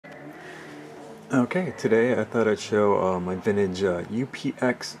Okay, today I thought I'd show my vintage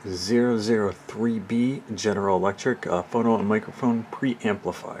UPX-003B General Electric phono and microphone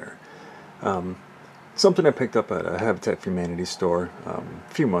preamplifier. Something I picked up at a Habitat for Humanity store a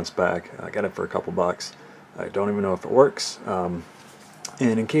few months back. I got it for a couple bucks. I don't even know if it works. And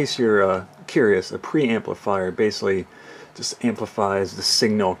in case you're curious, a preamplifier basically just amplifies the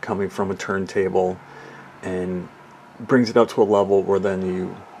signal coming from a turntable and brings it up to a level where then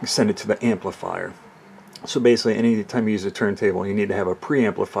you send it to the amplifier. So basically, anytime you use a turntable, you need to have a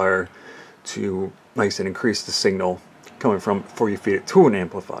preamplifier to, like I said, increase the signal coming from before you feed it to an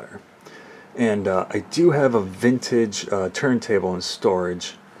amplifier. And I do have a vintage turntable in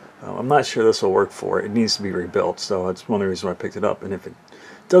storage. I'm not sure this will work for it. It needs to be rebuilt, so that's one of the reasons why I picked it up. And if it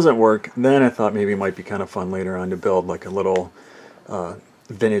doesn't work, then I thought maybe it might be kind of fun later on to build like a little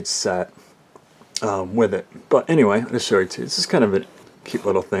vintage set with it. But anyway, I'll just show you too. This is kind of a cute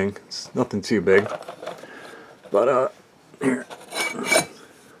little thing. It's nothing too big. But here.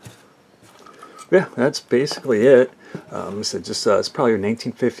 Yeah, that's basically it. So just it's probably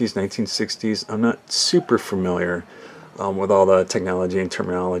 1950s, 1960s. I'm not super familiar with all the technology and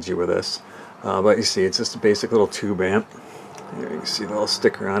terminology with this. But you see, it's just a basic little tube amp. Here you can see the little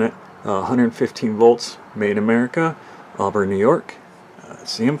sticker on it. 115 volts, made in America, Auburn, New York.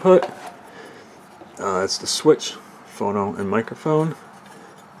 That's the input. That's the switch, phono and microphone,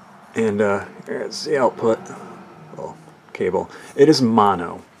 and here's the output. Well, cable. It is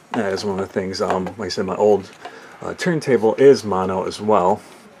mono. That is one of the things. Like I said, my old turntable is mono as well,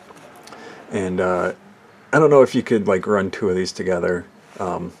 and I don't know if you could like run two of these together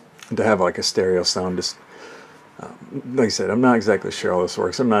to have like a stereo sound. Just like I said, I'm not exactly sure how this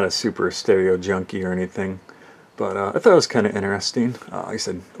works. I'm not a super stereo junkie or anything, but I thought it was kind of interesting. Like I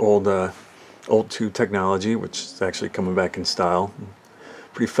said, old tube technology, which is actually coming back in style.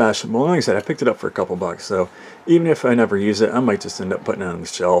 Pretty fashionable. Like I said, I picked it up for a couple bucks, so even if I never use it, I might just end up putting it on the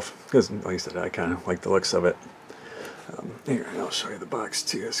shelf, because like I said, I kind of like the looks of it. Here, I'll show you the box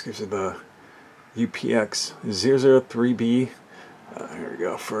too. This gives you the UPX-003B. Here we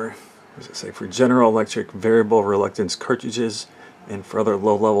go, for, what does it say? For General Electric variable reluctance cartridges and for other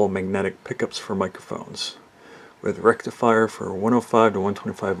low-level magnetic pickups for microphones, with rectifier for 105 to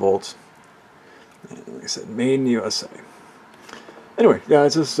 125 volts. Like I said, made in USA. Anyway, yeah,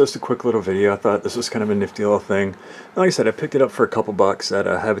 it's just a quick little video. I thought this was kind of a nifty little thing. Like I said, I picked it up for a couple bucks at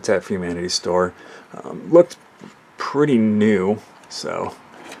a Habitat for Humanity store. Looked pretty new, so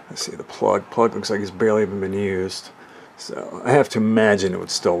let's see, the plug looks like it's barely even been used. So I have to imagine it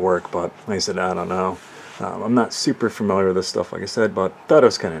would still work, but like I said, I don't know. I'm not super familiar with this stuff, like I said, but thought it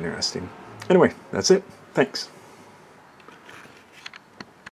was kind of interesting. Anyway, that's it. Thanks.